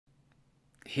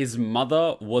his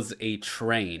mother was a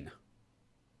train.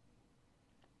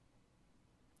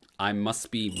 I must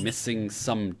be missing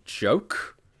some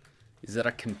joke? Is that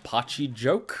a Kenpachi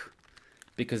joke?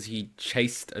 Because he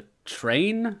chased a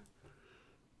train?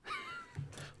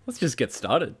 Let's just get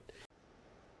started.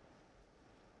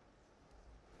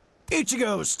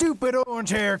 Ichigo, stupid orange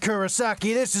hair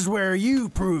Kurosaki, this is where you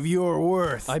prove your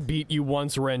worth. I beat you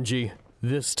once, Renji.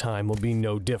 This time will be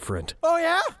no different. Oh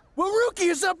yeah? Well, Ruki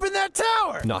is up in that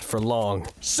tower! Not for long.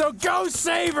 So go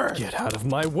save her! Get out of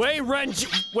my way,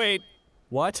 Renji! Wait.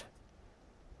 What?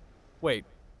 Wait,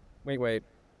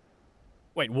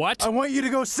 what? I want you to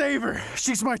go save her.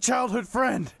 She's my childhood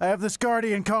friend. I have this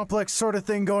guardian complex sort of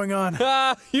thing going on.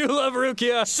 Ah, you love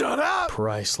Rukia! Shut up!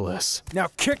 Priceless. Now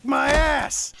kick my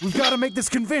ass! We've got to make this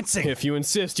convincing. If you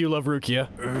insist, you love Rukia.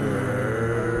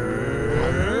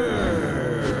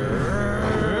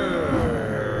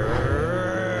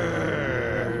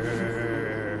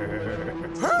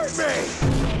 Hurt me!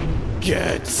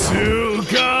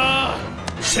 Getsuga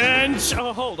Tench.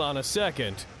 Oh, hold on a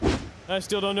second. I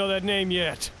still don't know that name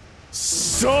yet.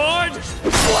 Sword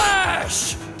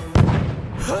Flash!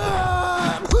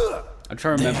 I'm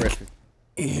trying to remember if...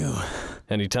 Ew.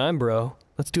 Anytime, bro.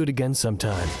 Let's do it again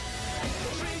sometime.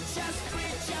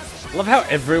 I love how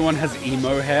everyone has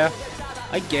emo hair.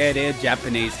 I get it,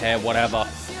 Japanese hair, whatever.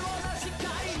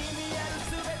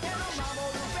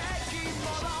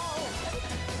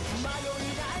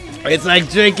 It's like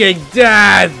drinking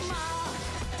death!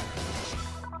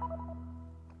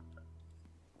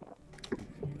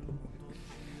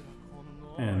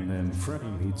 And then Freddy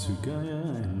meets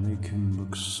Ugaya and make him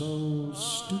look so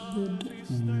stupid.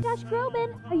 Josh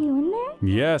Groban, are you in there?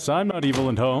 Yes, I'm not evil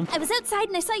and home. I was outside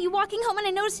and I saw you walking home and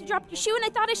I noticed you dropped your shoe and I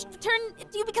thought I should return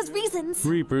it to you because reasons.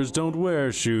 Reapers don't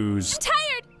wear shoes. I'm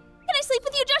tired! Can I sleep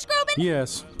with you, Josh Groban?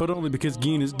 Yes, but only because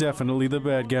Gin is definitely the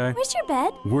bad guy. Where's your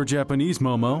bed? We're Japanese,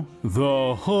 Momo.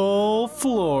 The whole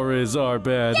floor is our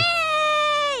bed. Yay!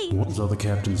 Once all the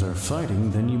captains are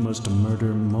fighting, then you must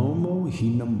murder Momo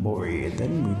Hinamori.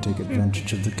 Then we take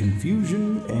advantage of the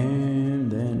confusion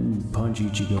and then punch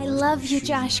Ichigo. I love you,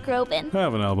 Josh Groban.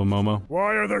 Have an album, Momo.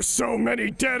 Why are there so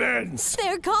many dead ends?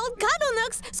 They're called Cuddle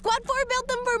Nooks. Squad 4 built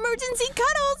them for emergency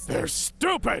cuddles. They're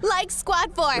stupid! Like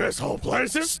Squad 4. This whole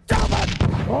place is stupid!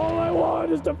 All I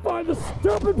want is to find the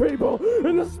stupid people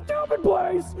in the stupid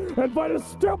place and find a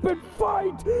stupid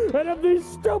fight! And if these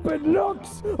stupid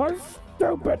nooks are stupid!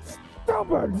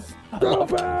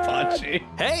 Kenpachi.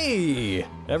 Hey!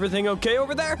 Everything okay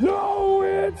over there? No,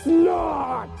 it's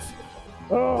not!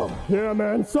 Oh, yeah,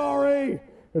 man, sorry.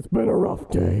 It's been a rough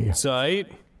day. Sight.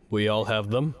 We all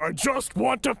have them. I just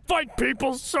want to fight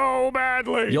people so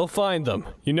badly! You'll find them.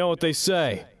 You know what they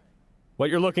say. What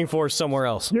you're looking for is somewhere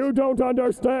else. You don't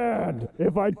understand.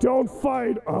 If I don't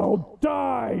fight, I'll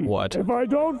die. What? If I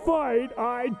don't fight,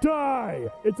 I die.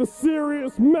 It's a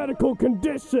serious medical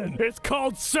condition. It's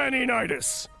called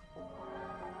seninitis.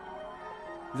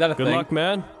 Is that a Good thing? luck,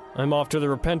 man. I'm off to the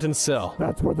Repentance Cell.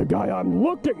 That's where the guy I'm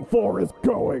looking for is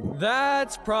going.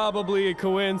 That's probably a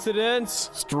coincidence.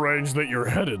 Strange that you're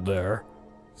headed there.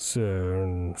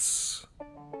 Since...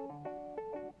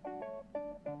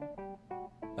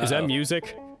 Is that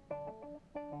music?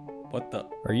 What the?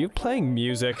 Are you playing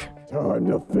music? Time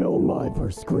to fill my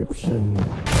prescription.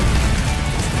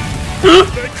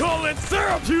 They call it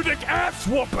therapeutic ass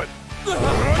whooping.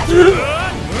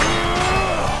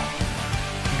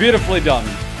 Beautifully done.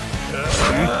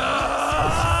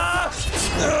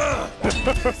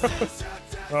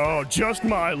 Oh, just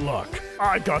my luck.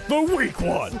 I got the weak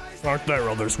one. Aren't there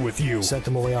others with you? Sent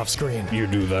them away off screen. You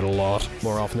do that a lot.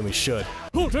 More often than we should.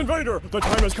 Hoot Invader, the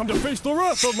time has come to face the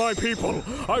wrath of my people.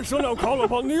 I shall now call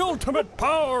upon the ultimate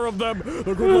power of them,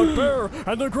 the good luck bear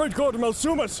and the great god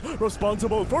Malsumus,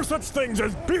 responsible for such things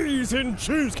as bees in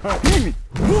cheesecake.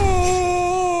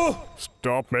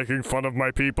 Stop making fun of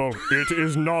my people. It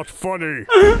is not funny.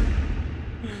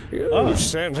 You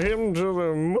sent him to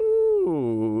the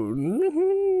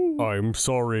moon. I'm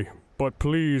sorry, but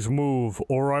please move,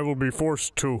 or I will be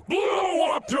forced to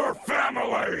blow up your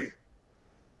family!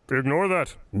 Ignore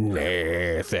that.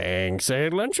 Nah, thanks. I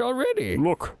had lunch already.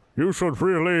 Look, you should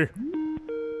really... Is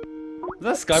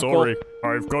that Skype Sorry,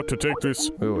 call? I've got to take this.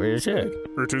 Who is it?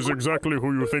 It is exactly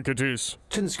who you think it is.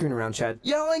 Turn the screen around, Chad.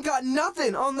 Y'all ain't got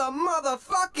nothing on the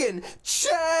motherfucking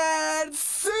Chad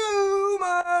Sumas!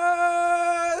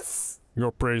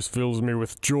 Your praise fills me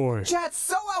with joy. Chad's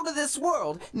so out of this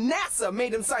world, NASA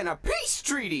made him sign a peace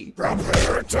treaty!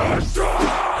 Prepare to die!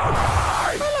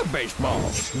 I love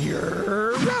baseball.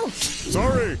 You're out.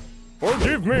 Sorry.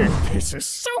 Forgive me. This is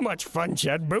so much fun,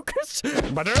 Chad Bucas.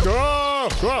 But oh,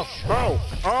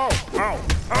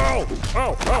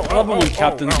 I love it when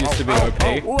captains used to be OP.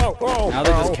 Now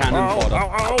they're just cannon fodder.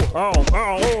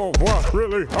 What,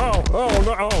 really?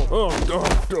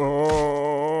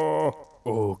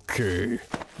 Okay,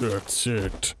 that's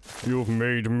it. You've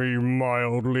made me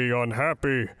mildly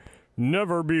unhappy.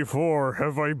 Never before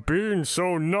have I been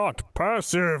so not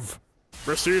passive.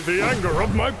 Receive the anger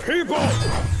of my people!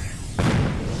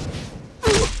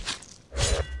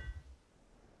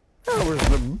 That was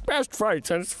the best fight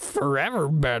since forever,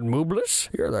 Bad Moobless.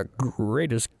 You're the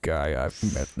greatest guy I've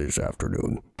met this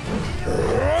afternoon.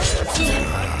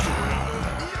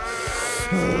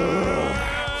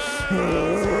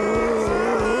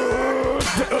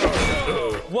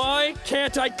 Why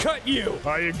can't I cut you?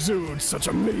 I exude such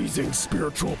amazing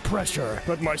spiritual pressure,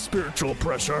 but my spiritual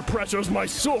pressure pressures my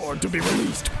sword to be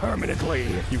released permanently.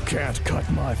 You can't cut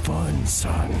my fun,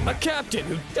 son. A captain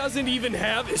who doesn't even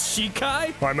have his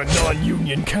Shikai? I'm a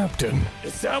non-union captain.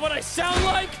 Is that what I sound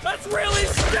like? That's really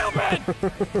stupid!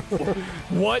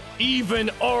 What even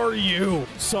are you?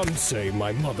 Some say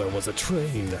my mother was a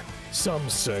train. Some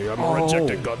say I'm a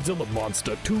rejected Godzilla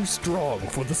monster too strong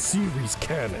for the series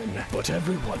canon. But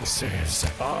everyone says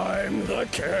I'm the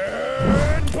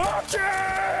Kenpachi!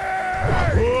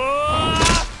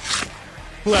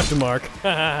 Left a mark.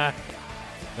 How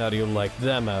do you like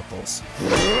them apples?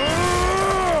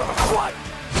 What?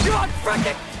 God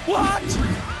frickin' what?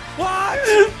 What?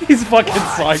 He's fucking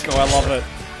psycho, I love it.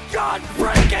 God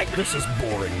frickin'! This is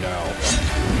boring now.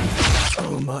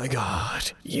 Oh my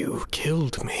god, you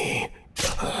killed me.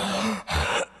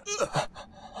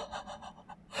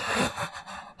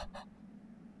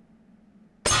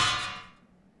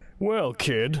 Well,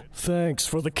 kid, thanks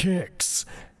for the kicks.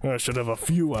 I should have a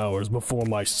few hours before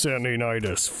my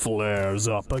sendinitis flares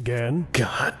up again.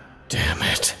 God damn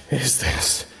it. Is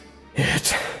this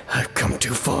it? I've come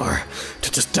too far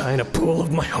to just die in a pool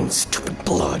of my own stupid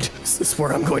blood. Is this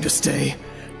where I'm going to stay?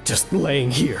 Just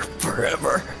laying here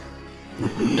forever?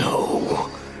 No.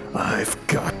 I've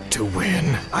got to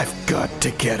win. I've got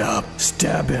to get up,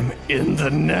 stab him in the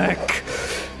neck,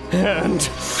 and...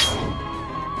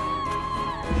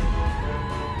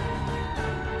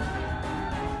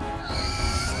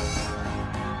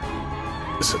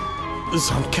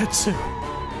 Zanketsu.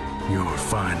 Your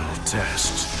final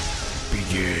test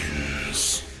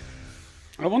begins.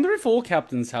 I wonder if all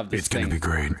captains have this It's thing. gonna be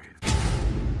great.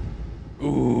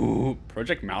 Ooh,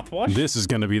 Project Mouthwash? This is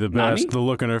gonna be the best. Nani? The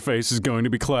look on her face is going to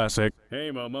be classic.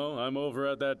 Hey Momo, I'm over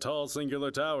at that tall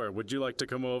singular tower. Would you like to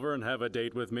come over and have a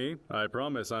date with me? I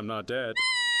promise I'm not dead.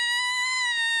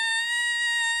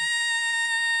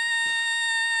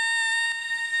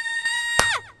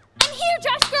 I'm here,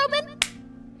 Josh Groban!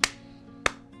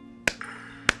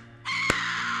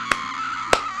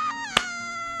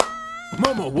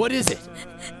 Momo, what is it?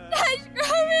 Josh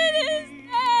Groban is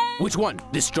dead! Which one?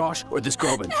 This Josh or this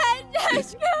Groban?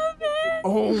 Josh Groban!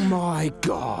 Oh my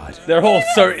god. They're all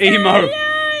so emo.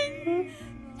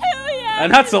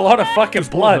 And that's a lot of fucking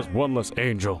blood. One less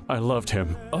angel. I loved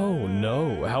him. Oh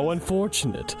no, how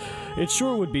unfortunate. It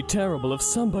sure would be terrible if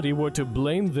somebody were to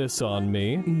blame this on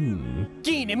me.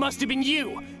 Geen, it must have been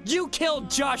you! You killed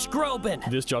Josh Groban!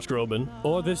 This Josh Groban,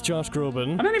 or this Josh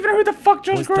Groban. I don't even know who the fuck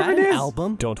Josh Was that Groban an is.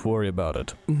 album? Don't worry about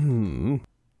it.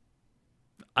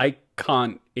 I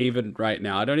can't even right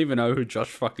now. I don't even know who Josh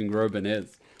fucking Groban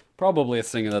is. Probably a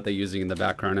singer that they're using in the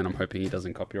background, and I'm hoping he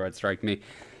doesn't copyright strike me.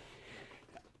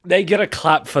 They get a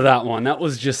clap for that one. That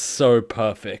was just so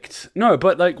perfect. No,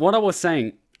 but like what I was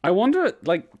saying, I wonder,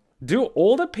 like, do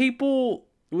all the people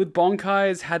with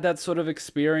Bonkais had that sort of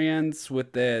experience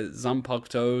with their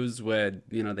Zanpakutos where,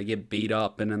 you know, they get beat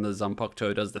up and then the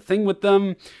Zanpakuto does the thing with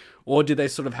them? Or do they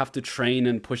sort of have to train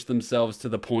and push themselves to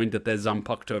the point that their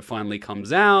Zanpakuto finally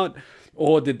comes out?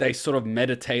 Or did they sort of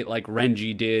meditate like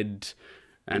Renji did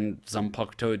and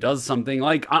Zanpakuto does something?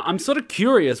 Like, I'm sort of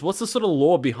curious, what's the sort of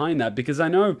lore behind that? Because I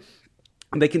know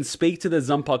they can speak to the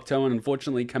Zanpakuto, and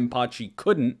unfortunately Kenpachi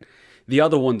couldn't. The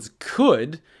other ones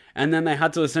could, and then they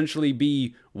had to essentially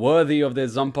be worthy of their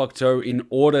Zanpakuto in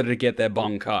order to get their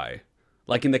Bankai.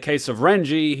 Like in the case of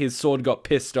Renji, his sword got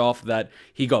pissed off that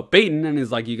he got beaten, and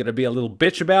he's like, you gotta be a little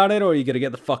bitch about it, or you gotta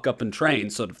get the fuck up and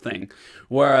train, sort of thing.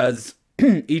 Whereas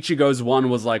Ichigo's one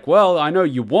was like, well, I know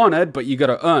you want it, but you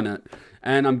gotta earn it.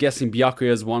 And I'm guessing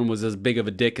Byakuya's one was as big of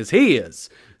a dick as he is.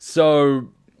 So,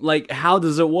 like, how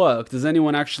does it work? Does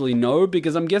anyone actually know?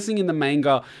 Because I'm guessing in the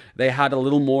manga, they had a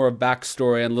little more of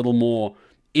backstory and a little more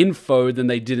info than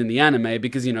they did in the anime,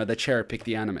 because, you know, they cherry-pick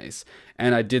the animes.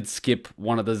 And I did skip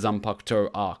one of the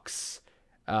Zanpakuto arcs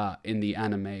in the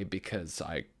anime because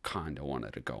I kind of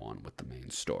wanted to go on with the main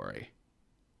story.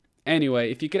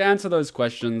 Anyway, if you could answer those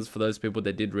questions for those people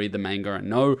that did read the manga and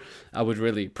know, I would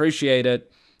really appreciate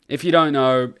it. If you don't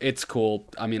know, it's cool.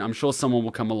 I mean, I'm sure someone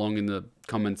will come along in the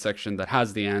comment section that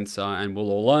has the answer and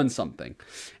we'll all learn something.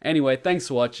 Anyway, thanks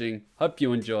for watching. Hope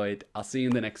you enjoyed. I'll see you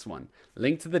in the next one.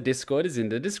 Link to the Discord is in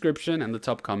the description and the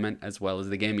top comment, as well as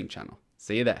the gaming channel.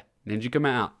 See you there. Ninja Kuma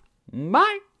out.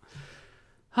 Bye.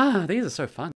 These are so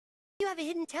fun. You have a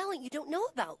hidden talent you don't know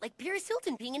about, like Paris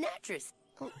Hilton being an actress.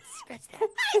 Oh, scratch that.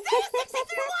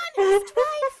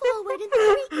 Stride forward in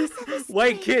the weakness of his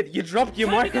Wait, kid, you dropped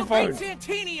your microphone.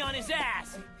 Santini on his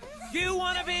ass. You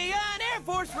want to be an Air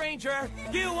Force Ranger.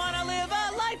 You want to live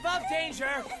a life of danger.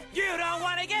 You don't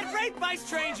want to get raped by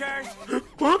strangers.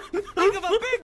 Think of a big